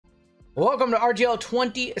Welcome to RGL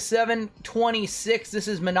 2726. This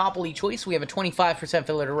is Monopoly Choice. We have a 25%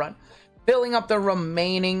 filler to run, filling up the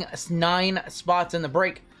remaining 9 spots in the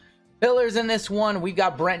break. Fillers in this one, we've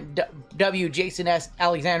got Brent W, Jason S,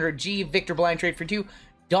 Alexandra G, Victor Blind Trade for 2,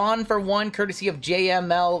 Don for 1, courtesy of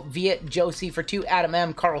JML, Viet, Josie for 2, Adam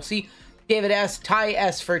M, Carl C, David S, Ty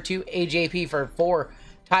S for 2, AJP for 4,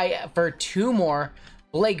 Ty for 2 more,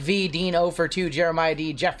 Blake V, Dean O for 2, Jeremiah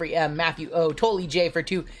D, Jeffrey M, Matthew O, Tolly J for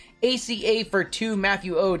 2, ACA for 2,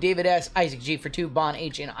 Matthew O, David S, Isaac G for 2, Bon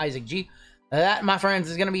H, and Isaac G. That, my friends,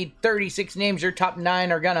 is going to be 36 names. Your top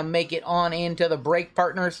 9 are going to make it on into the break,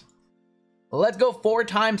 partners. Let's go 4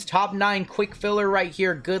 times top 9 quick filler right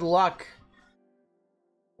here. Good luck.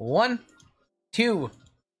 1, 2,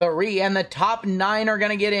 3, and the top 9 are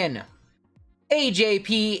going to get in.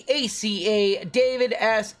 AJP, ACA, David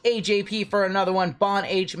S, AJP for another one, Bon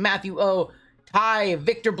H, Matthew O, Ty,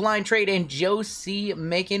 Victor Blind Trade, and Joe C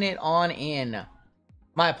making it on in.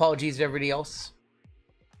 My apologies to everybody else.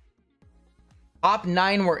 Top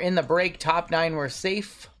 9 were in the break. Top 9 were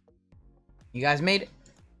safe. You guys made it.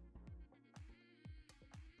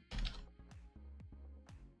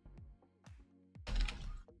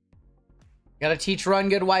 Gotta teach Run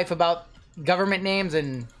Good Wife about government names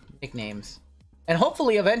and nicknames. And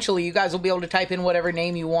hopefully, eventually, you guys will be able to type in whatever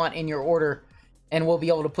name you want in your order, and we'll be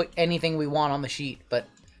able to put anything we want on the sheet. But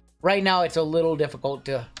right now, it's a little difficult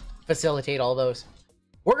to facilitate all those.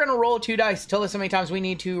 We're going to roll 2 dice. Tell us how many times we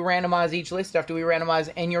need to randomize each list after we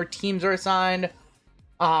randomize, and your teams are assigned.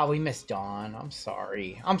 We missed Dawn. I'm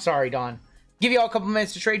sorry. I'm sorry, Dawn. Give you all a couple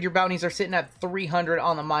minutes to trade. Your bounties are sitting at 300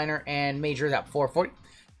 on the minor, and majors at 440.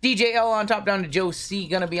 DJL on top, down to Joe C.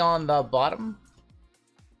 Going to be on the bottom.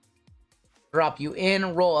 Drop you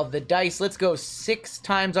in. Roll of the dice. Let's go 6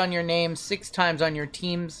 times on your name, 6 times on your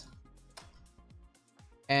teams.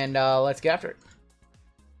 And let's get after it.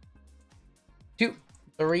 2,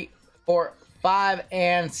 3, 4, 5,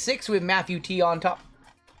 and 6 with Matthew T on top.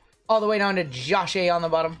 All the way down to Josh A on the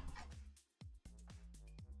bottom.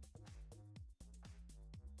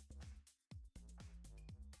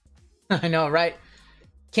 I know, right?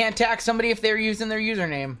 Can't tax somebody if they're using their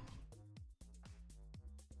username.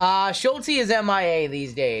 Schultze is MIA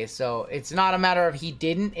these days, so it's not a matter of he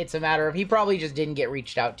didn't, it's a matter of he probably just didn't get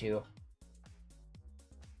reached out to.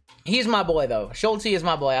 He's my boy, though. Schultze is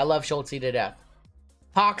my boy. I love Schultze to death.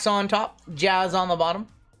 Hawks on top, Jazz on the bottom.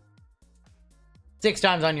 6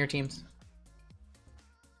 times on your teams.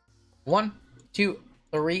 1, 2,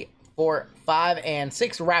 3, 4, 5, and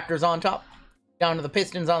 6. Raptors on top. Down to the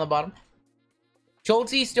Pistons on the bottom.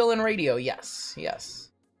 Schultze still in radio. Yes, yes.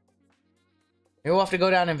 We'll have to go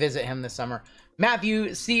down and visit him this summer.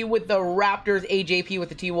 Matthew C with the Raptors, AJP with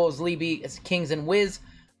the T-Wolves, Lee B, Kings and Wiz,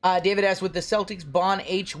 David S with the Celtics, Bon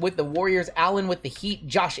H with the Warriors, Allen with the Heat,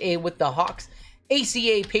 Josh A with the Hawks,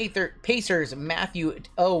 ACA Pacers, Matthew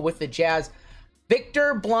O with the Jazz,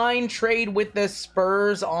 Victor Blind Trade with the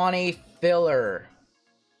Spurs on a filler.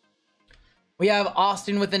 We have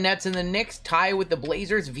Austin with the Nets and the Knicks, Ty with the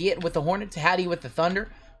Blazers, Viet with the Hornets, Hattie with the Thunder,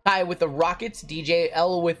 Ty with the Rockets, DJ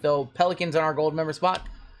L with the Pelicans on our gold member spot.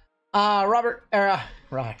 Robert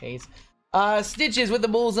Hayes. Stitches with the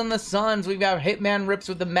Bulls and the Suns. We've got Hitman Rips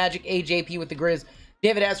with the Magic, AJP with the Grizz,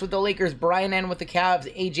 David S with the Lakers, Brian N with the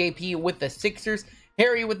Cavs, AJP with the Sixers,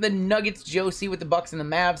 Harry with the Nuggets, Joe C with the Bucks and the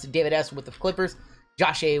Mavs, David S with the Clippers,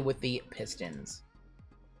 Josh A with the Pistons.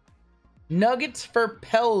 Nuggets for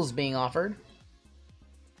Pels being offered.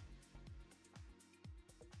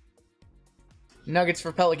 Nuggets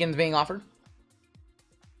for Pelicans being offered.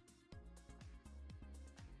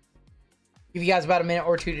 Give you guys about a minute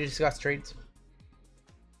or 2 to discuss trades.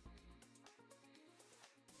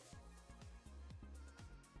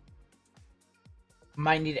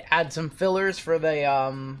 Might need to add some fillers for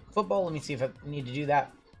the football. Let me see if I need to do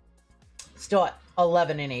that. Still at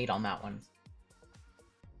 11 and 8 on that one.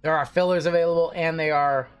 There are fillers available, and they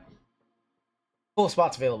are full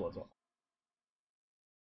spots available as well.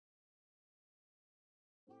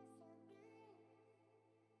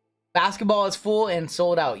 Basketball is full and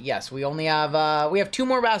sold out. Yes, we only have we have 2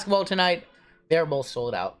 more basketball tonight. They're both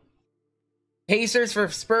sold out. Pacers for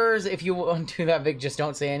Spurs. If you want to do that, Vic, just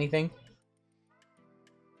don't say anything.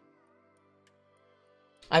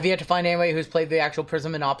 I've yet to find anybody who's played the actual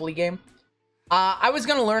Prism Monopoly game. I was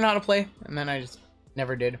gonna learn how to play, and then I just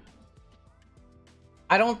never did.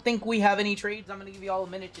 I don't think we have any trades. I'm gonna give you all a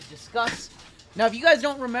minute to discuss. Now, if you guys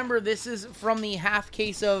don't remember, this is from the half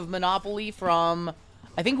case of Monopoly from,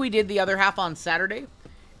 I think we did the other half on Saturday,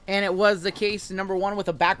 and it was the case number 1 with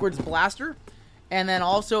a backwards blaster, and then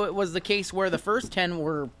also it was the case where the first 10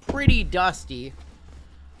 were pretty dusty.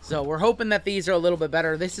 So we're hoping that these are a little bit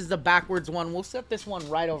better. This is the backwards one. We'll set this one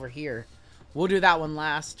right over here. We'll do that one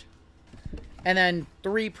last. And then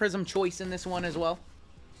 3 Prism Choice in this one as well.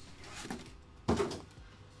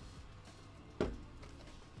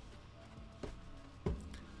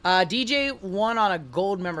 DJ won on a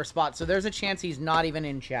gold member spot, so there's a chance he's not even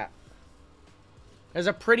in chat. There's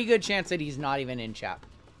a pretty good chance that he's not even in chat.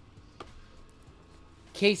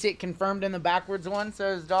 Case it confirmed in the backwards one,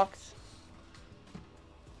 says Docs.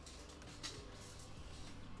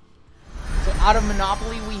 So out of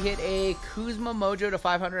Monopoly, we hit a Kuzma Mojo to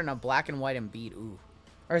 500 and a black and white Embiid. Ooh.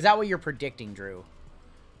 Or is that what you're predicting, Drew?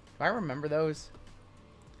 Do I remember those?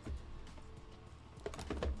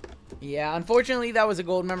 Yeah, unfortunately, that was a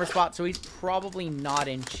gold member spot, so he's probably not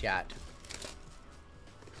in chat.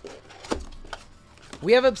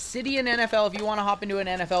 We have Obsidian NFL. If you want to hop into an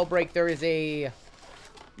NFL break, there is a...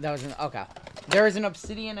 That was an... Okay. There is an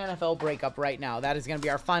Obsidian NFL break up right now. That is going to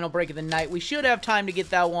be our final break of the night. We should have time to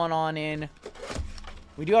get that one on in.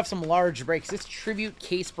 We do have some large breaks. This Tribute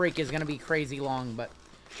case break is going to be crazy long, but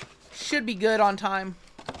should be good on time.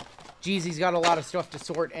 Jeezy's got a lot of stuff to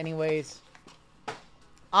sort anyways.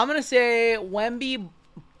 I'm going to say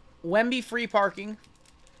Wemby free parking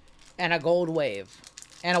and a gold wave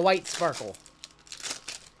and a white sparkle.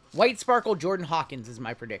 White sparkle Jordan Hawkins is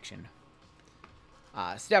my prediction.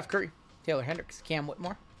 Steph Curry, Taylor Hendricks, Cam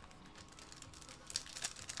Whitmore.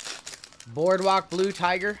 Boardwalk Blue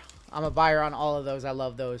Tiger. I'm a buyer on all of those. I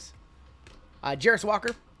love those. Jarris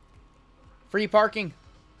Walker. Free parking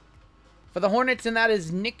for the Hornets, and that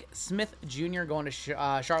is Nick Smith Jr. going to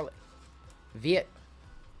Charlotte. Viet.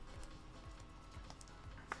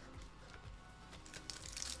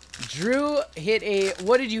 Drew hit a...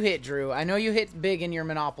 What did you hit, Drew? I know you hit big in your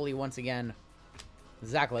Monopoly once again.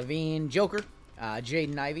 Zach LaVine. Joker.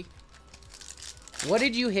 Jaden Ivey. What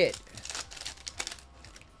did you hit?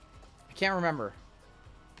 I can't remember.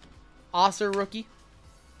 Osser rookie.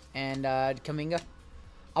 And Kaminga.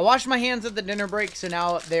 I washed my hands at the dinner break, so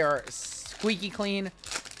now they are squeaky clean.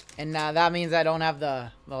 And that means I don't have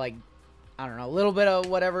the like, I don't know, a little bit of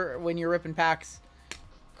whatever when you're ripping packs.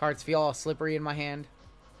 Cards feel all slippery in my hand.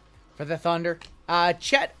 For the Thunder.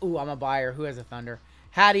 Chet. Ooh, I'm a buyer. Who has a Thunder?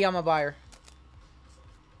 Hattie, I'm a buyer.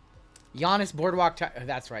 Giannis Boardwalk Tiger.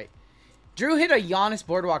 That's right. Drew hit a Giannis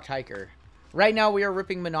Boardwalk Tiger. Right now we are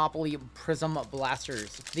ripping Monopoly Prism Blasters.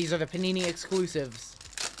 These are the Panini exclusives.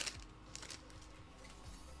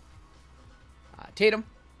 Tatum.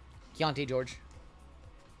 Keontae George.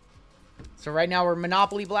 So right now we're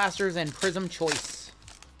Monopoly Blasters and Prism Choice.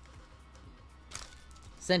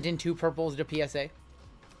 Sent in 2 purples to PSA.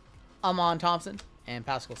 Amon Thompson and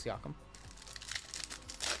Pascal Siakam.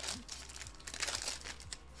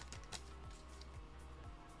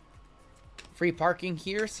 Free parking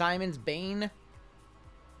here. Simon's Bane.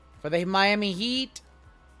 For the Miami Heat.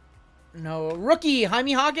 No. Rookie.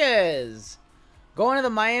 Jaime Jaquez. Going to the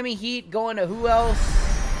Miami Heat. Going to who else?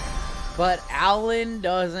 But Allen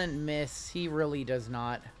doesn't miss. He really does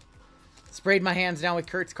not. Sprayed my hands down with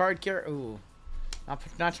Kurt's card care. Ooh.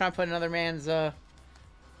 Not trying to put another man's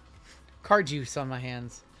card juice on my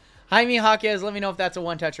hands. Jaime Jaquez. Let me know if that's a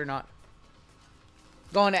one-touch or not.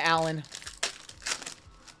 Going to Allen.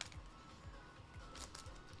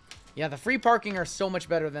 Yeah, the free parking are so much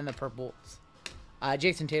better than the purples.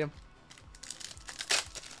 Jason Tatum.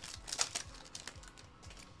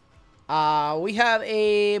 We have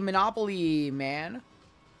a Monopoly man.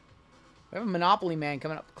 We have a Monopoly man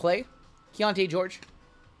coming up. Clay. Keontae George.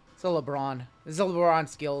 It's a LeBron. This is a LeBron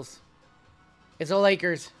skills. It's a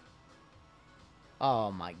Lakers.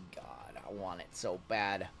 Oh my god. I want it so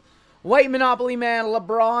bad. White Monopoly man.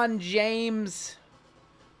 LeBron James.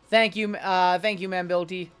 Thank you,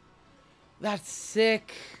 Mambilty. That's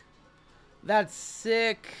sick. That's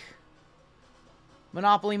sick.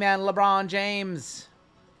 Monopoly man, LeBron James.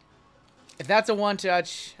 If that's a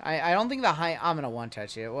one-touch, I don't think the high... I'm going to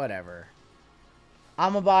one-touch it. Whatever.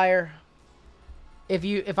 I'm a buyer.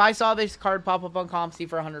 If I saw this card pop up on ComC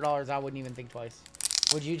for $100, I wouldn't even think twice.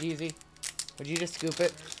 Would you, Jeezy? Would you just scoop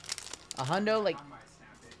it? A hundo? Like,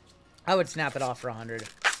 I would snap it off for 100.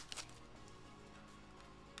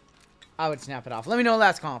 I would snap it off. Let me know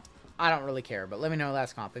last comp. I don't really care, but let me know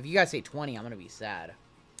last comp. If you guys say 20, I'm going to be sad.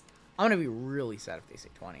 I'm going to be really sad if they say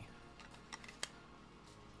 20.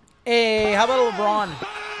 Hey, how about LeBron?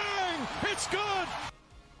 Bang! It's good!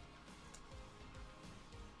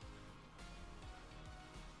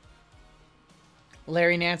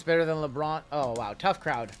 Larry Nance better than LeBron. Oh, wow. Tough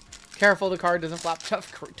crowd. Careful the card doesn't flop.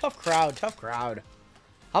 Tough crowd. Tough crowd.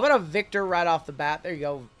 How about a Victor right off the bat? There you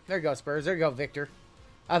go. There you go, Spurs. There you go, Victor.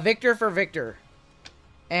 A Victor for Victor.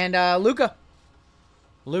 And Luka.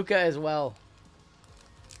 Luca as well.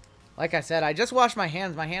 Like I said, I just washed my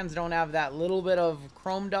hands. My hands don't have that little bit of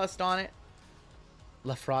chrome dust on it.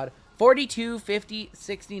 LaFraud. 42, 50,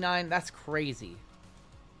 69. That's crazy.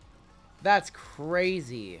 That's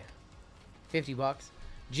crazy. 50 bucks.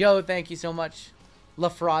 Joe, thank you so much.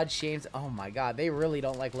 LaFraud Shames. Oh my god, they really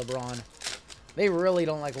don't like LeBron. They really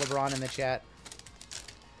don't like LeBron in the chat.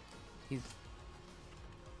 He's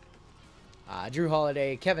Drew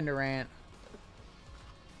Holiday, Kevin Durant.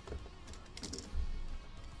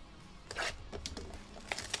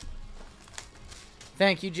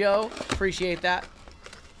 Thank you, Joe. Appreciate that.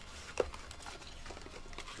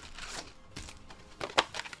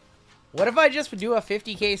 What if I just do a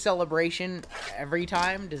 50K celebration every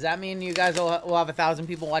time? Does that mean you guys will have 1,000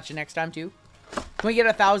 people watching next time too? Can we get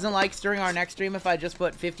 1,000 likes during our next stream if I just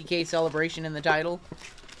put 50K celebration in the title?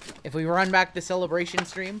 If we run back the celebration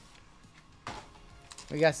stream? What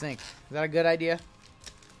do you guys think? Is that a good idea?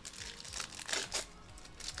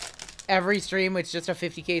 Every stream, it's just a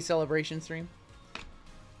 50K celebration stream.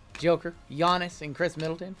 Joker, Giannis, and Chris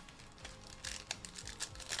Middleton.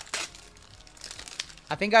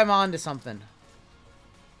 I think I'm on to something.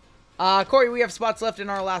 Corey, we have spots left in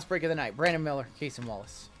our last break of the night. Brandon Miller, Casey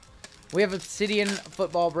Wallace. We have Obsidian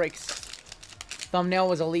football breaks. Thumbnail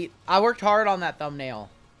was elite. I worked hard on that thumbnail.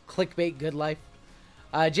 Clickbait, good life.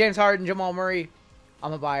 James Harden, Jamal Murray.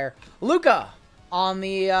 I'm a buyer. Luca on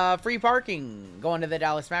the free parking. Going to the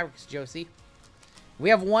Dallas Mavericks, Josie. We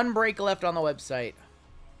have one break left on the website.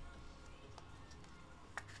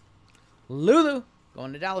 Lulu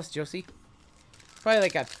going to Dallas, Josie. Probably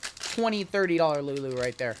like a $20, $30 Lulu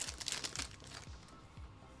right there.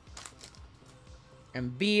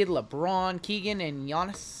 Embiid, LeBron, Keegan, and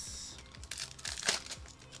Giannis.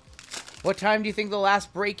 What time do you think the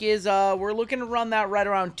last break is? We're looking to run that right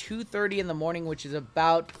around 2:30 in the morning, which is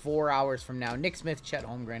about 4 hours from now. Nick Smith, Chet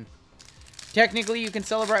Holmgren. Technically, you can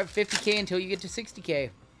celebrate 50K until you get to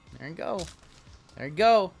 60K. There you go. There you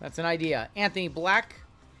go. That's an idea. Anthony Black.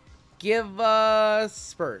 Give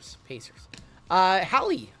Spurs. Pacers.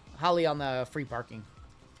 Holly on the free parking.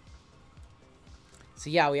 So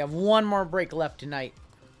yeah, we have one more break left tonight.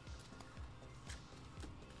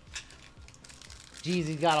 Jeez,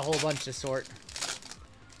 he's got a whole bunch to sort.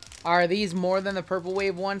 Are these more than the Purple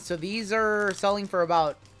Wave ones? So these are selling for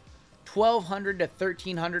about $1,200 to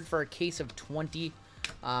 $1,300 for a case of 20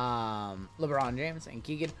 LeBron James and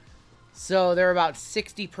Keegan. So they're about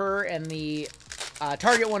 60 per, and the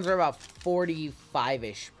Target ones are about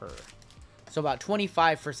 45-ish per. So about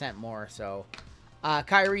 25% more. So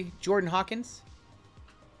Kyrie, Jordan Hawkins,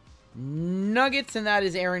 Nuggets, and that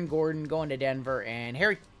is Aaron Gordon going to Denver, and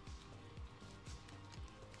Harry.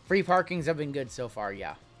 Free parkings have been good so far,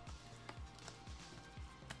 yeah.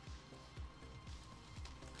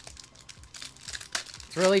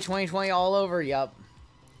 It's really 2020 all over, yup.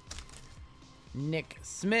 Nick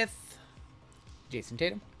Smith, Jason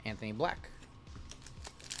Tatum, Anthony Black.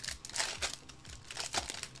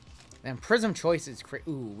 And Prism Choices.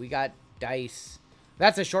 Ooh, we got dice.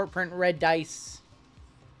 That's a short print red dice.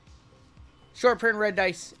 Short print red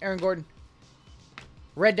dice. Aaron Gordon.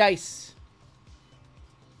 Red dice.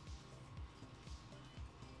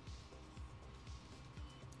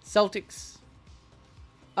 Celtics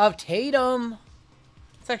of Tatum.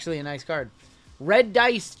 It's actually a nice card. Red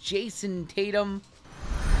dice, Jason Tatum.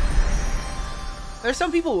 There's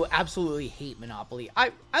some people who absolutely hate Monopoly.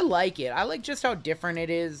 I like it. I like just how different it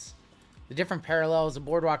is. The different parallels, the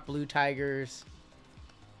Boardwalk Blue Tigers.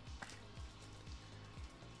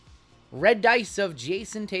 Red dice of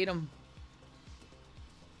Jason Tatum.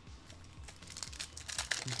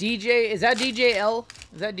 DJ, is that DJL?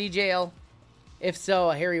 Is that DJL? If so,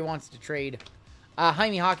 Harry wants to trade.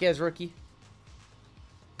 Jaime Jaquez rookie.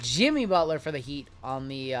 Jimmy Butler for the Heat on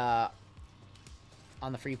the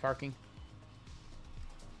free parking.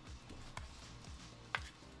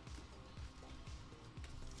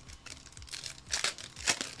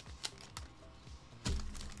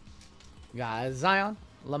 Got Zion,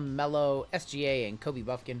 LaMelo, SGA, and Kobe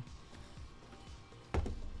Buffkin.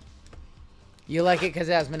 You like it because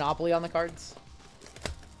it has Monopoly on the cards?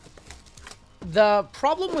 The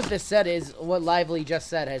problem with this set is, what Lively just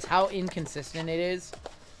said, is how inconsistent it is.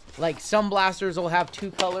 Like, some blasters will have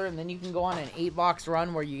 2 color, and then you can go on an 8-box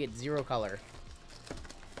run where you get 0 color.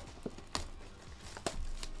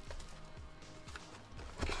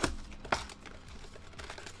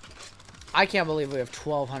 I can't believe we have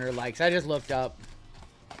 1,200 likes. I just looked up.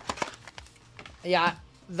 Yeah,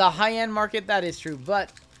 the high-end market, that is true,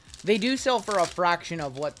 but they do sell for a fraction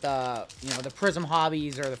of what the, the Prism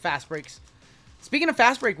Hobbies or the Fast Breaks. Speaking of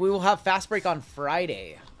Fast Break, we will have Fast Break on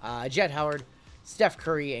Friday. Jet Howard, Steph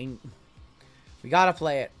Curry ain't. We gotta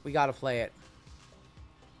play it. We gotta play it.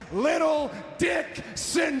 Little Dick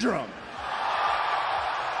Syndrome.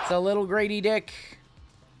 It's a little Grady Dick.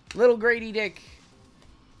 Little Grady Dick.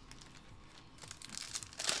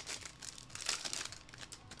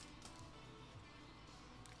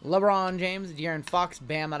 LeBron James, De'Aaron Fox,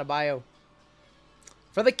 Bam Adebayo.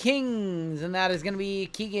 For the Kings, and that is going to be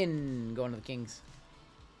Keegan going to the Kings.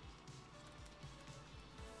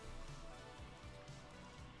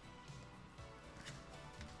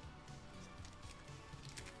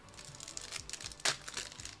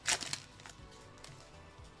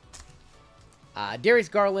 Darius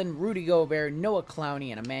Garland, Rudy Gobert, Noah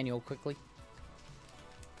Clowney, and Emmanuel quickly.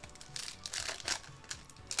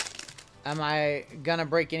 Am I gonna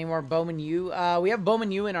break any more Bowman U? We have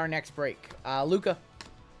Bowman U in our next break. Luka,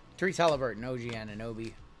 Therese Halliburton, OG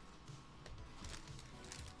Anunoby.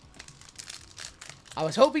 I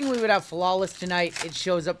was hoping we would have Flawless tonight. It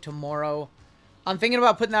shows up tomorrow. I'm thinking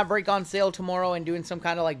about putting that break on sale tomorrow and doing some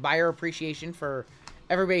kind of like buyer appreciation for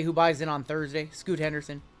everybody who buys in on Thursday. Scoot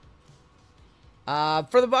Henderson.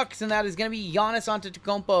 For the Bucks, and that is going to be Giannis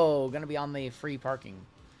Antetokounmpo. Going to be on the free parking.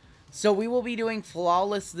 So we will be doing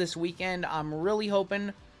Flawless this weekend. I'm really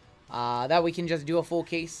hoping that we can just do a full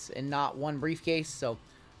case and not one briefcase. So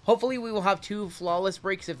hopefully we will have 2 Flawless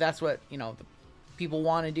breaks if that's what, you know, the people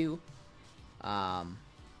want to do.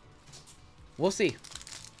 We'll see.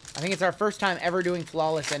 I think it's our first time ever doing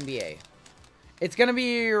Flawless NBA. It's going to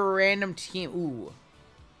be a random team.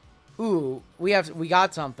 Ooh, we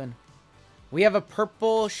got something. We have a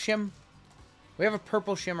purple shimmer. We have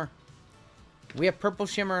purple shimmer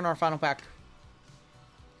in our final pack.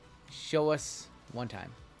 Show us one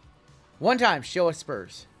time. One time, show us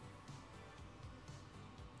Spurs.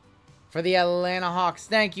 For the Atlanta Hawks.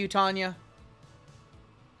 Thank you, Tanya.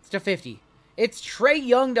 It's to 50. It's Trae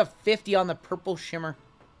Young to 50 on the purple shimmer.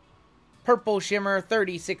 Purple shimmer,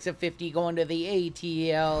 36 of 50 going to the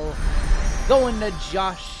ATL. Going to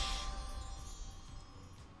Josh.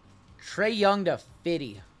 Trae Young to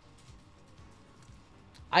 50.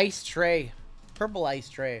 Ice Trae. Purple Ice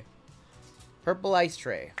Trae. Purple Ice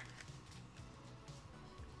Trae.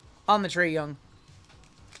 On the Trae Young.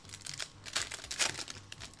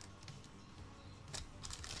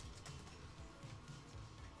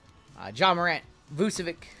 John Morant.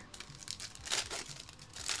 Vucevic.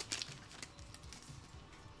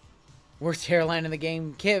 Worst hairline in the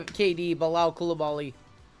game. KD. Bilal Coulibaly.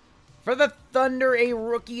 For the Thunder, a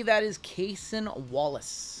rookie that is Cason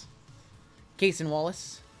Wallace. Cason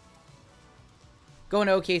Wallace. Going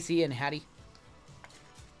to OKC and Hattie.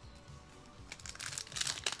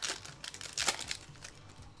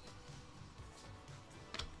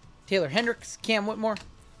 Taylor Hendricks, Cam Whitmore,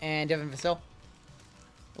 and Devin Vassell.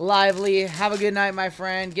 Lively, have a good night, my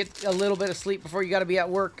friend. Get a little bit of sleep before you got to be at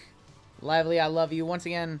work. Lively, I love you. Once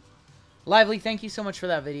again, Lively, thank you so much for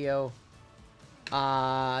that video.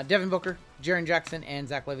 Devin Booker, Jaren Jackson, and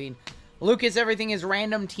Zach LaVine. Lucas, everything is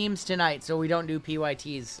random teams tonight, so we don't do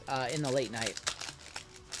PYTs in the late night.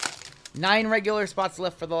 9 regular spots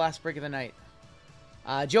left for the last break of the night.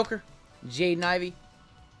 Joker, Jaden Ivey,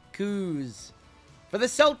 Kuz. For the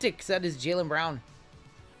Celtics, that is Jaylen Brown.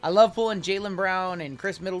 I love pulling Jaylen Brown and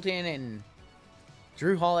Chris Middleton and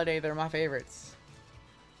Drew Holiday. They're my favorites.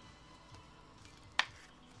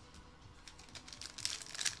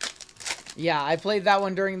 Yeah, I played that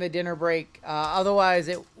one during the dinner break. Otherwise,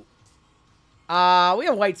 we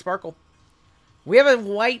have White Sparkle. We have a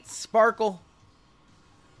White Sparkle.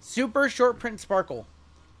 Super short print Sparkle.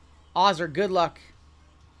 Ozzer, good luck.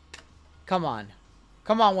 Come on.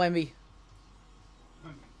 Come on, Wemby.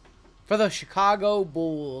 For the Chicago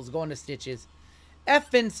Bulls, going to Stitches.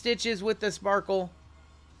 Effing Stitches with the Sparkle.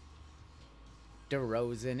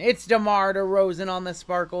 DeRozan. It's DeMar DeRozan on the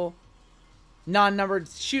Sparkle. Non-numbered,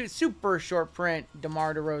 super short print,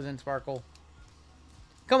 DeMar DeRozan Sparkle.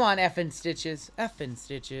 Come on, effing Stitches. Effing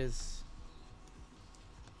Stitches.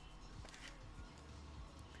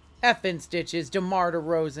 Effing Stitches, DeMar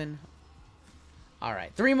DeRozan.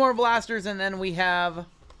 Alright, 3 more blasters, and then we have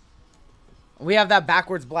that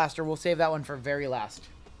backwards blaster. We'll save that one for very last.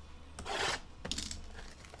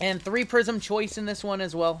 And 3 Prism Choice in this one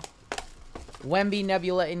as well. Wemby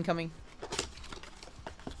Nebula incoming.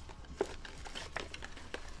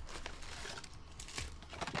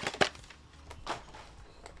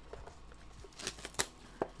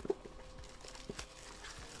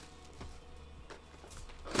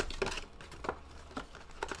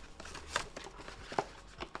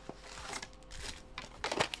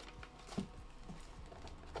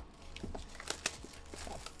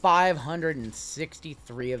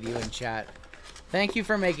 $563 of you in chat. Thank you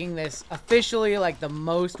for making this officially like the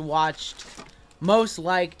most watched, most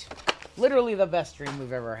liked, literally the best stream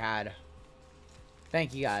we've ever had.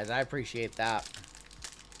 Thank you guys. I appreciate that.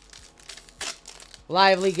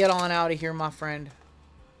 Lively, get on out of here, my friend.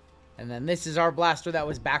 And then this is our blaster that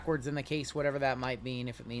was backwards in the case, whatever that might mean,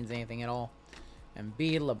 if it means anything at all. And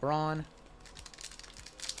B, LeBron.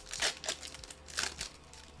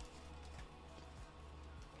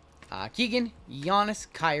 Keegan, Giannis,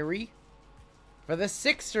 Kyrie. For the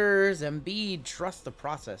Sixers, Embiid, trust the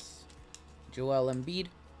process. Joel Embiid.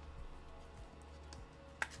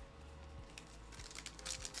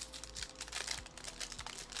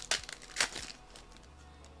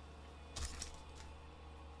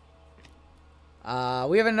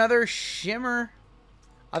 We have another shimmer.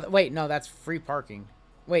 Wait, no, that's free parking.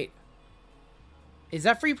 Wait. Is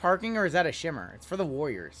that free parking or is that a shimmer? It's for the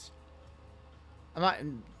Warriors. I'm not...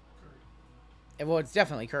 Well, it's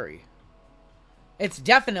definitely Curry. It's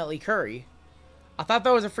definitely Curry. I thought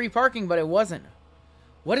that was a free parking, but it wasn't.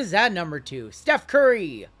 What is that number 2? Steph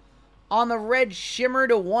Curry. On the red shimmer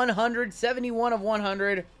to 100. 71 of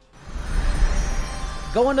 100.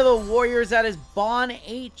 Going to the Warriors. That is Bon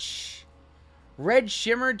H. Red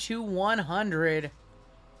shimmer to 100.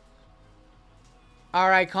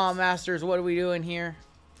 Alright, Calm Masters. What are we doing here?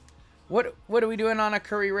 What are we doing on a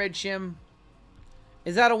Curry red shim?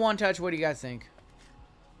 Is that a one touch? What do you guys think?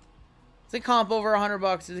 Is it comp over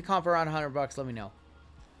 $100? Is it comp around $100? Let me know.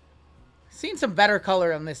 Seen some better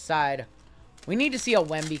color on this side. We need to see a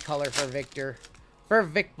Wemby color for Victor. For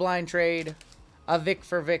Vic blind trade. A Vic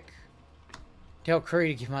for Vic. Tell Curry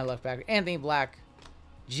to give my luck back. Anthony Black.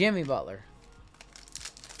 Jimmy Butler.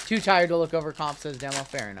 Too tired to look over comp, says Demo.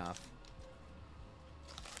 Fair enough.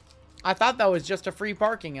 I thought that was just a free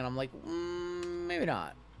parking, and I'm like, maybe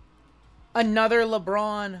not. Another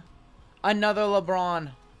LeBron. Another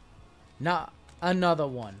LeBron. Not another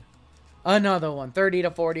one. Another one. 30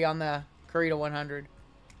 to 40 on the Curry to 100.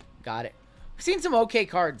 Got it. We've seen some okay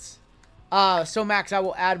cards. So Max, I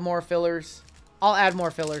will add more fillers. I'll add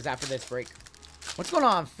more fillers after this break. What's going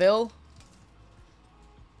on, Phil?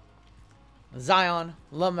 Zion,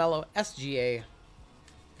 LaMelo, SGA.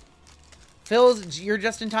 Phil's, you're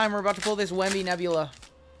just in time. We're about to pull this Wemby Nebula.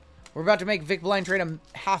 We're about to make Vic blind trade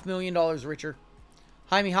 $500,000 richer.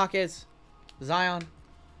 Jaime Jaquez, Zion.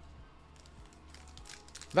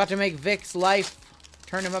 About to make Vic's life,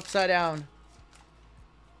 turn him upside down.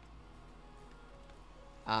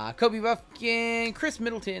 Kobe Buffkin, Chris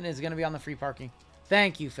Middleton is going to be on the free parking.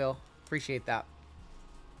 Thank you, Phil. Appreciate that.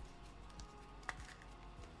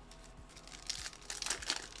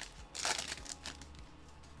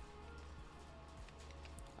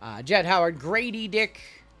 Jet Howard, Grady Dick,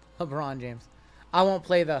 LeBron James. I won't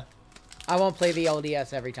play the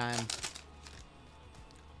LDS every time.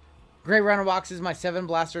 Great runner boxes. My 7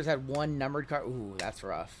 blasters had 1 numbered card. Ooh, that's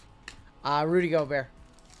rough. Rudy Gobert.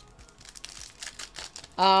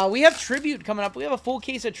 We have Tribute coming up. We have a full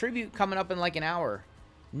case of Tribute coming up in like an hour.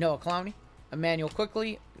 Noah Clowney. Emmanuel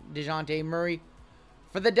Quickly. DeJounte Murray.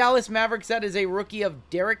 For the Dallas Mavericks, that is a rookie of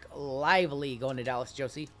Derek Lively going to Dallas,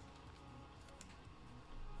 Josie.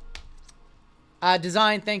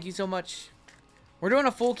 Design, thank you so much. We're doing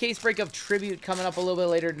a full case break of Tribute coming up a little bit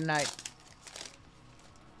later tonight.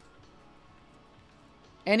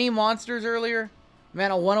 Any monsters earlier? Man,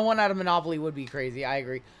 a 101 out of Monopoly would be crazy. I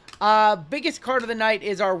agree. Biggest card of the night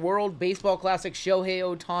is our World Baseball Classic Shohei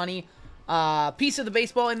Ohtani. Piece of the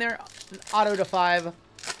baseball in there. Auto to 5.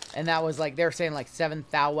 And that was like, they're saying like 7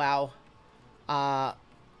 thou wow.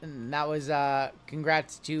 And that was,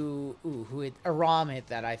 congrats to, who hit, Aram hit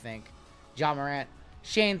that, I think. John Morant.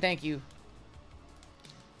 Shane, thank you.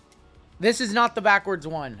 This is not the backwards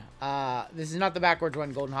one. This is not the backwards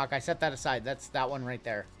one, Golden Hawk. I set that aside. That's that one right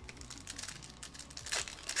there.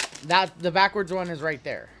 The backwards one is right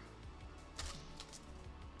there.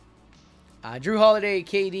 Drew Holiday,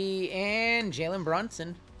 KD, and Jalen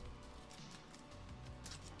Brunson.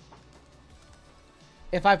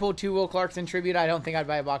 If I pull 2 Will Clarkson Tribute, I don't think I'd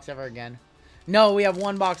buy a box ever again. No, we have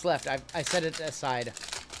 1 box left. I set it aside.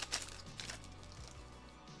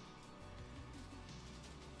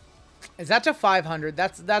 Is that to 500?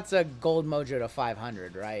 That's a gold mojo to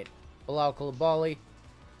 500, right? Bilal Coulibaly.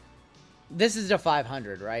 This is to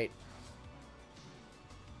 500, right?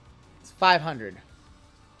 It's 500.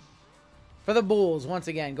 For the Bulls, once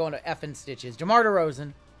again, going to effing stitches. DeMar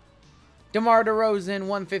DeRozan. DeMar DeRozan,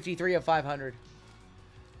 153 of 500.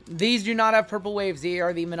 These do not have purple waves. These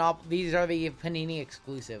are the Panini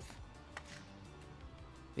exclusive.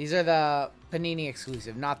 These are the Panini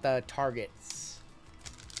exclusive, not the Targets.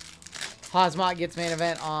 Hosmot gets main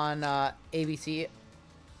event on ABC.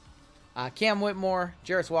 Cam Whitmore,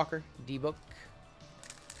 Jarris Walker, D-Book.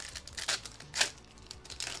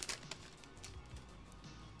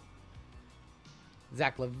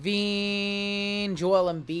 Zach Levine.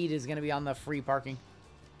 Joel Embiid is going to be on the free parking.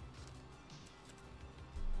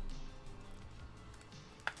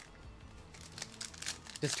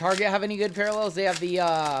 Does Target have any good parallels? They have the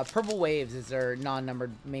Purple Waves as their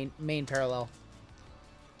non-numbered main parallel.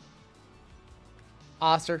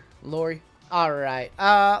 Oster, Lori. All right.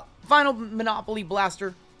 Final Monopoly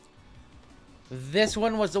Blaster. This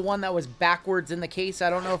one was the one that was backwards in the case. I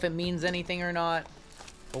don't know if it means anything or not,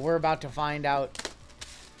 but we're about to find out.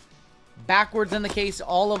 Backwards in the case,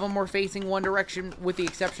 all of them were facing one direction with the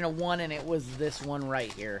exception of one, and it was this one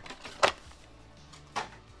right here.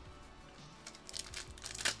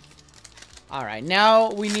 All right,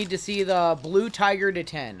 now we need to see the Blue Tiger to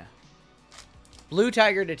 10. Blue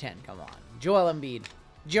Tiger to 10, come on. Joel Embiid,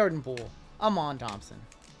 Jordan Poole, Amon Thompson.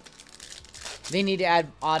 They need to add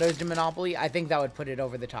autos to Monopoly. I think that would put it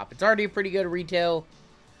over the top. It's already a pretty good retail.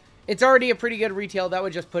 That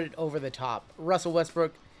would just put it over the top. Russell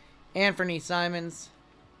Westbrook, Anthony Simons.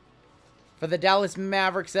 For the Dallas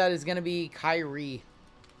Mavericks, that is going to be Kyrie.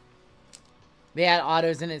 They add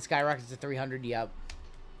autos and it skyrockets to 300. Yep.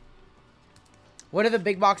 What do the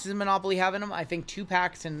big boxes in Monopoly have in them? I think 2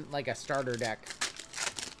 packs and like a starter deck.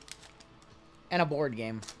 And a board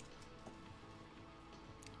game.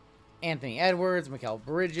 Anthony Edwards, Mikal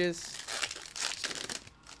Bridges.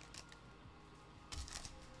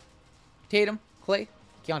 Tatum, Clay,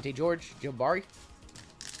 Keontae George, Jabari.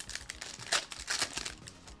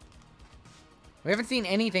 We haven't seen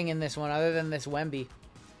anything in this one other than this Wemby.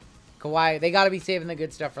 Kawhi, they got to be saving the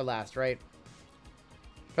good stuff for last, right?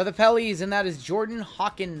 For the Pellies, and that is Jordan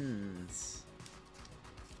Hawkins.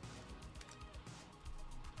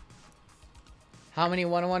 How many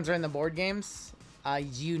 1-on-1s are in the board games?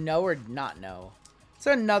 You know or not know? It's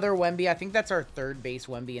another Wemby. I think that's our third base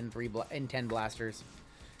Wemby in 10 blasters.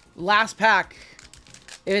 Last pack.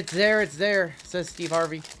 If it's there, it's there, says Steve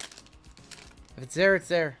Harvey. If it's there, it's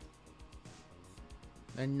there.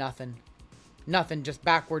 And nothing. Nothing. Just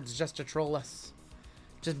backwards just to troll us.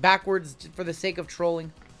 Just backwards for the sake of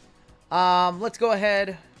trolling. Let's go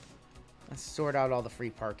ahead. Let's sort out all the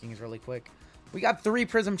free parkings really quick. We got 3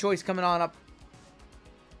 Prism Choice coming on up.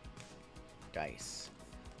 Dice.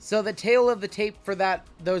 So the tail of the tape for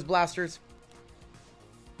those blasters.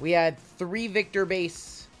 We had 3 Victor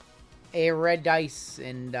base, a red dice,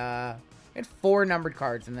 and we had 4 numbered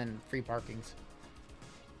cards, and then free parkings.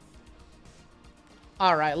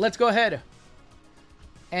 All right, let's go ahead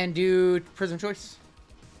and do Prism Choice.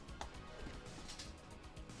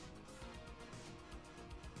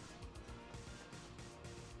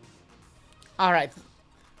 All right,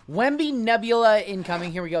 Wemby Nebula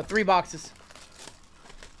incoming. Here we go. 3 boxes.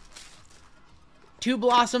 2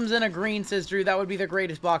 blossoms and a green, says Drew. That would be the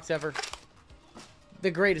greatest box ever.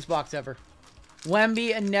 The greatest box ever.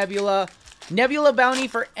 Wemby and Nebula. Nebula bounty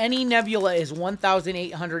for any Nebula is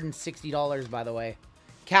 $1,860, by the way.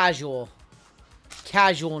 Casual.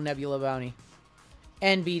 Casual Nebula bounty.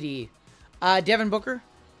 NBD. Devin Booker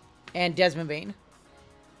and Desmond Bane.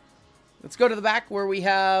 Let's go to the back where we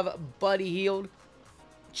have Buddy Hield,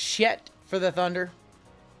 Chet for the Thunder,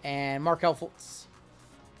 and Markelle Fultz.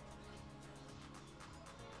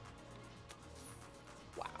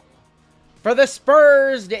 Wow. For the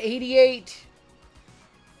Spurs to 88.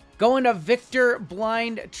 Going to Victor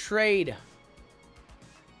Blind Trade.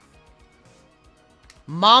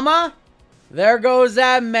 Mama, there goes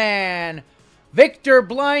that man. Victor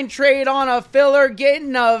Blind Trade on a filler,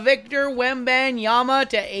 getting a Victor Wembanyama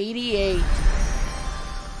to 88.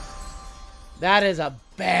 That is a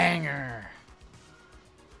banger.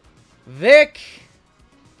 Vic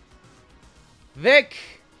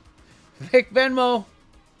Venmo.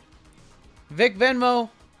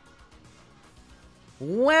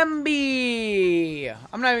 Wemby.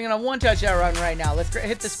 I'm not even going to one-touch that run right now. Let's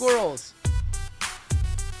hit the squirrels.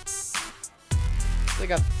 Like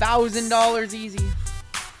 $1,000 easy.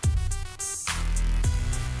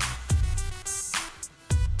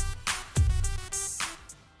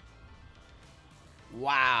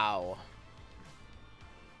 Wow.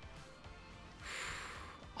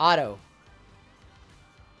 Auto.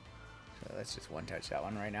 So let's just one-touch that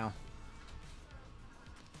one right now.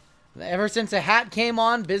 Ever since the hat came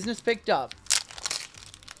on, business picked up.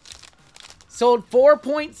 Sold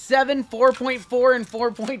 4.7, 4.4, and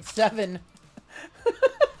 4.7.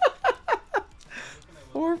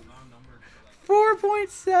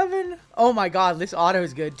 4.7. Oh my god, this auto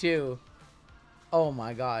is good too. Oh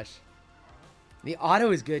my gosh. The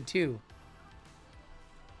auto is good too.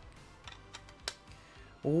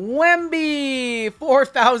 Wemby,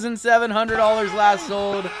 $4,700 last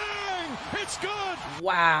sold. It's good.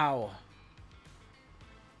 Wow.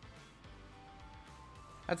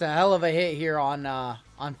 That's a hell of a hit here on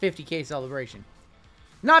 50K celebration.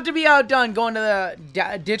 Not to be outdone, going to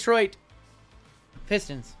the Detroit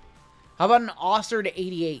Pistons. How about an Oster to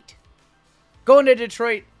 88? Going to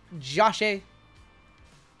Detroit, Josh A.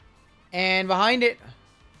 And behind it,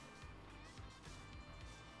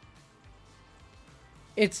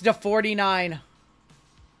 it's the 49.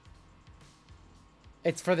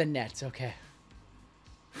 It's for the Nets, okay.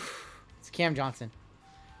 It's Cam Johnson.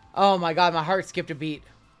 Oh my god, my heart skipped a beat.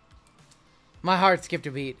 My heart skipped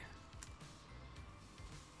a beat.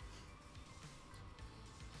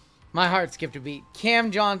 My heart skipped a beat.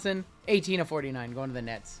 Cam Johnson, 18 of 49, going to the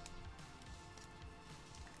Nets.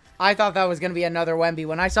 I thought that was going to be another Wemby.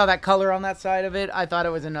 When I saw that color on that side of it, I thought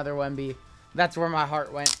it was another Wemby. That's where my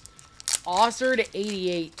heart went. Oster to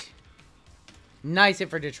 88. Nice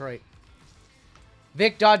hit for Detroit.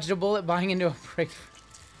 Vic dodged a bullet, buying into a break.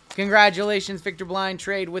 Congratulations, Victor Blind.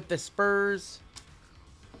 Trade with the Spurs.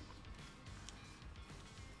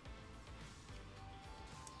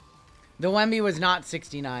 The Wemby was not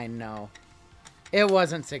 69, no. It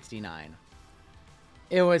wasn't 69.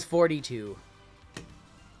 It was 42.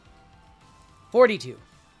 42.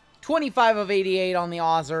 25 of 88 on the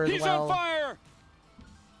Ozer as well. He's on fire.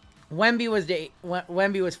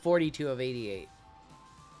 Wemby was 42 of 88.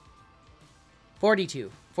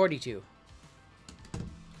 42. 42.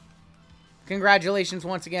 Congratulations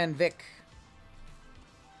once again, Vic.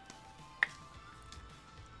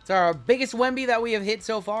 It's our biggest Wemby that we have hit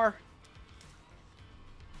so far.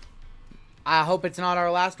 I hope it's not our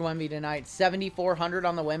last Wemby tonight. 7,400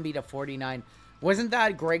 on the Wemby to 49. Wasn't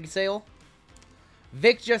that Greg sale?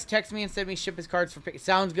 Vic just texted me and said me ship his cards for pick.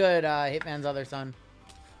 Sounds good, Hitman's other son.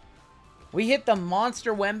 We hit the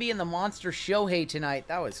Monster Wemby and the Monster Shohei tonight.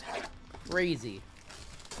 That was crazy.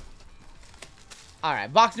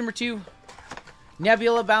 Alright, box number 2.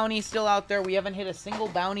 Nebula Bounty still out there. We haven't hit a single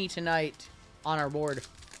bounty tonight on our board.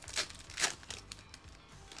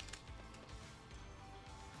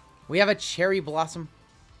 We have a Cherry Blossom.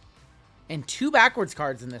 And 2 backwards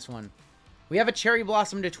cards in this one. We have a Cherry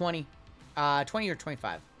Blossom to 20. 20 or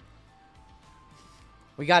 25.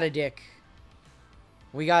 We got a Dick.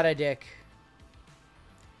 We got a Dick.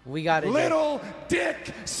 We got a Little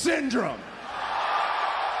Dick Syndrome.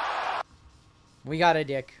 We got a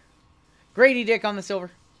Dick. Grady Dick on the silver.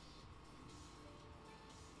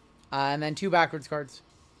 And then 2 backwards cards.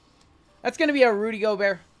 That's going to be a Rudy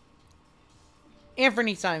Gobert.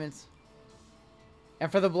 Anthony Simons.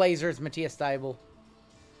 And for the Blazers, Matthias Thybulle.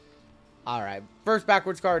 Alright, first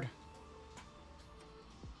backwards card.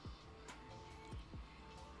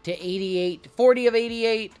 To 88. 40 of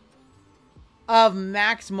 88 of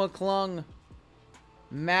Max McClung.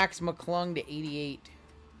 Max McClung to 88.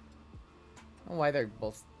 I don't know why they're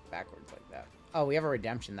both backwards like that. Oh, we have a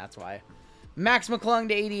redemption, that's why. Max McClung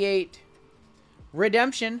to 88.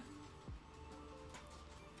 Redemption.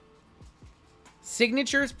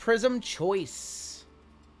 Signatures Prism Choice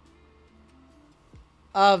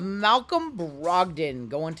of Malcolm Brogdon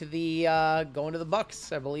going to the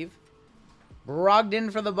Bucks, I believe.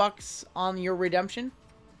 Brogdon for the Bucks on your redemption.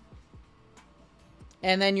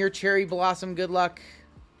 And then your Cherry Blossom, good luck.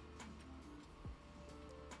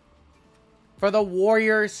 For the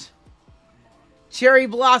Warriors. Cherry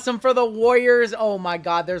Blossom for the Warriors. Oh my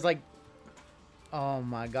god, there's like... Oh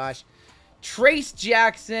my gosh. Trace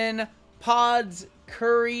Jackson, Pods,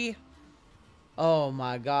 Curry. Oh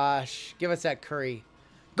my gosh. Give us that Curry.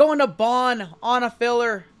 Going to Bond on a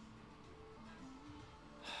filler.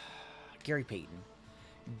 Gary Payton.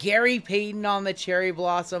 Gary Payton on the Cherry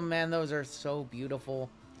Blossom. Man, those are so beautiful.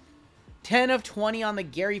 10 of 20 on the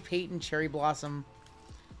Gary Payton Cherry Blossom.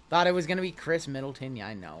 Thought it was going to be Chris Middleton. Yeah,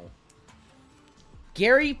 I know.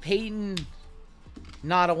 Gary Payton,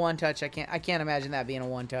 not a one-touch. I can't imagine that being a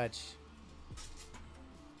one-touch.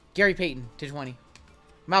 Gary Payton to 20.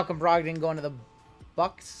 Malcolm Brogdon going to the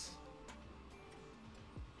Bucks.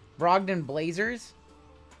 Brogdon Blazers?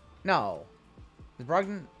 No. Is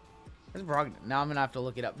Brogdon... Where's Brogdon? Now I'm going to have to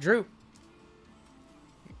look it up. Drew.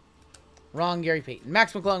 Wrong Gary Payton.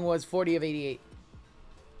 Max McClung was 40 of 88.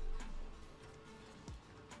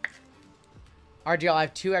 RGL, I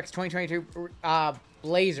have 2X 2022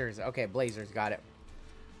 Blazers. Okay, Blazers. Got it.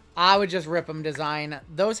 I would just rip them design.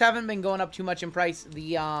 Those haven't been going up too much in price.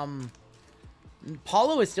 The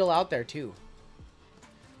Paulo is still out there too.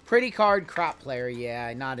 Pretty card, crap player.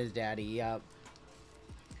 Yeah, not his daddy. Yep.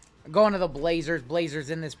 Going to the Blazers. Blazers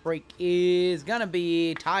in this break is gonna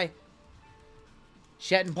be Ty.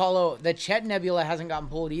 Chet and Paulo. The Chet Nebula hasn't gotten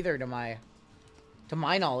pulled either to my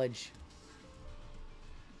knowledge.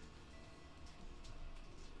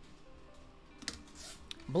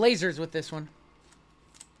 Blazers with this one.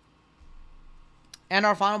 And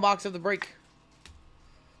our final box of the break.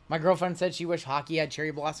 My girlfriend said she wished hockey had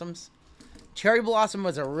cherry blossoms. Cherry blossom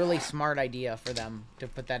was a really smart idea for them to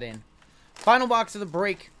put that in. Final box of the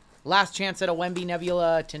break. Last chance at a Wemby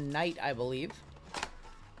Nebula tonight, I believe.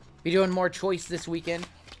 Be doing more choice this weekend.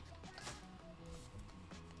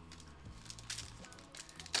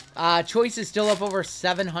 Choice is still up over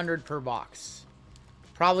 700 per box.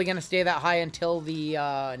 Probably going to stay that high until the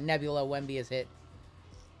Nebula Wemby is hit.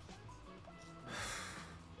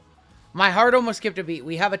 My heart almost skipped a beat.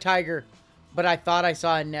 We have a Tiger, but I thought I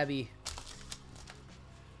saw a Nebby.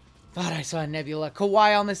 Thought I saw a Nebula.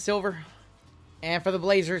 Kawhi on the silver. And for the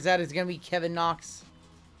Blazers, that is going to be Kevin Knox.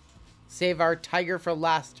 Save our Tiger for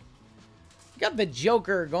last. Got the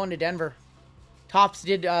Joker going to Denver. Tops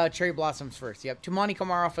did Cherry Blossoms first. Yep. Tumani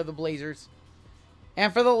Kamara for the Blazers.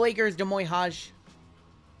 And for the Lakers, Demoy Haj.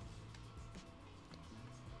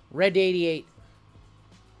 Red to 88.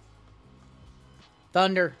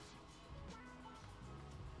 Thunder.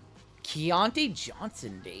 Keontae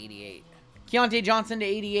Johnson to 88. Keontae Johnson to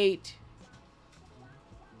 88.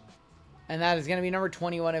 And that is going to be number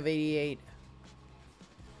 21 of 88.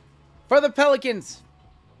 For the Pelicans,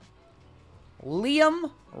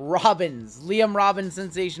 Liam Robbins. Liam Robbins,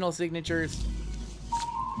 sensational signatures.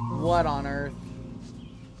 What on earth?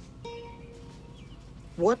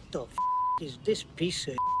 What the f is this piece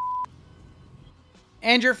of...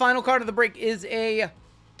 And your final card of the break is a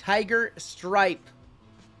Tiger Stripe.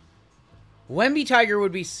 Wemby Tiger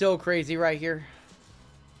would be so crazy right here.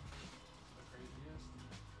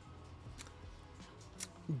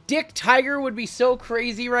 Dick Tiger would be so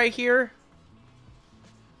crazy right here.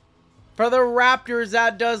 For the Raptors,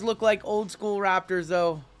 that does look like old school Raptors,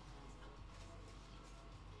 though.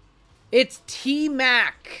 It's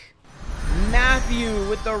T-Mac. Matthew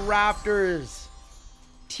with the Raptors.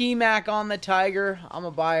 T-Mac on the Tiger. I'm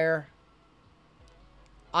a buyer.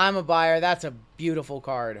 I'm a buyer. That's a beautiful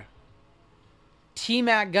card.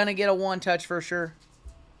 T-Mac gonna get a one-touch for sure.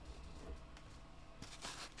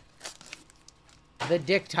 The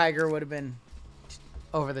Dick Tiger would have been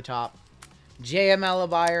over the top. JML a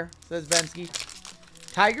buyer, says Bensky.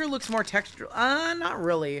 Tiger looks more textural. Not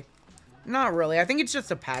really. Not really. I think it's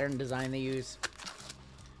just a pattern design they use.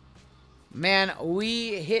 Man,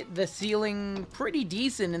 we hit the ceiling pretty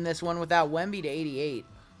decent in this one with that Wemby to 88.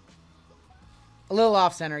 A little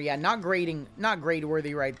off center, yeah. Not grade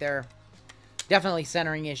worthy right there. Definitely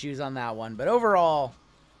centering issues on that one. But overall,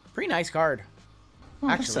 pretty nice card.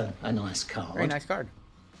 Well, actually. that's a nice card. Very nice card.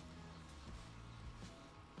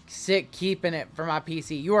 Sick keeping it for my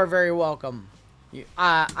PC. You are very welcome.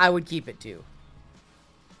 I would keep it too.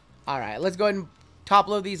 Alright, let's go ahead and top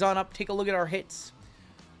load these on up. Take a look at our hits.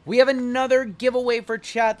 We have another giveaway for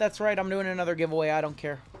chat. That's right, I'm doing another giveaway. I don't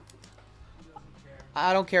care.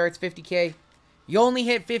 I don't care. It's 50K. You only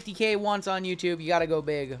hit 50K once on YouTube. You gotta go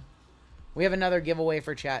big. We have another giveaway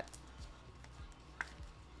for chat.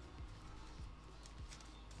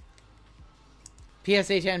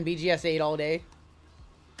 PSA 10, BGS 8 all day.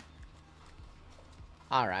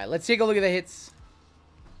 Alright, let's take a look at the hits.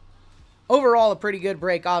 Overall, a pretty good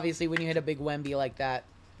break. Obviously, when you hit a big Wemby like that,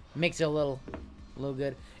 makes it a little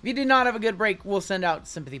good. If you did not have a good break, we'll send out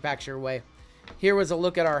sympathy packs your way. Here was a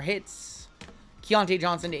look at our hits. Keontae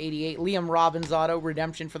Johnson to 88. Liam Robbins auto.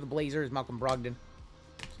 Redemption for the Blazers. Malcolm Brogdon.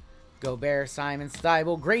 Gobert. Simon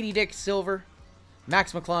Thibault. Grady Dick silver.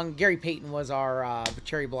 Max McClung. Gary Payton was our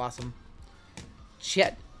cherry blossom.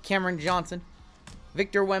 Chet. Cameron Johnson.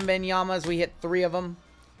 Victor Wembanyama. We hit 3 of them.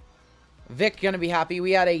 Vic gonna be happy.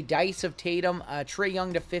 We had a dice of Tatum, Trae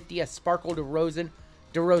Young to 50, a sparkle to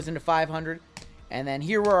DeRozan to 500, and then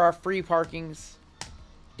here were our free parkings.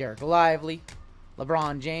 Derek Lively,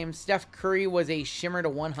 LeBron James, Steph Curry was a shimmer to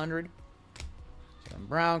 100. Jaylen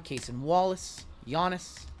Brown, Cason Wallace,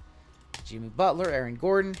 Giannis, Jimmy Butler, Aaron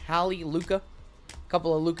Gordon, Hallie, Luka, a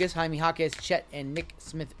couple of Lucas, Jaime Jaquez, Chet, and Nick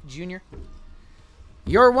Smith Jr.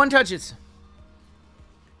 Your one touches.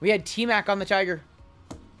 We had T-Mac on the Tiger.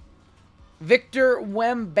 Victor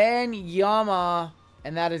Wembanyama.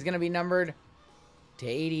 And that is going to be numbered to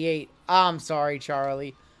 88. I'm sorry,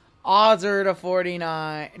 Charlie. Ozzer to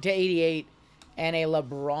 49. To 88. And a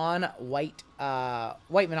LeBron White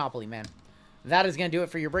Monopoly, man. That is going to do it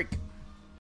for your break.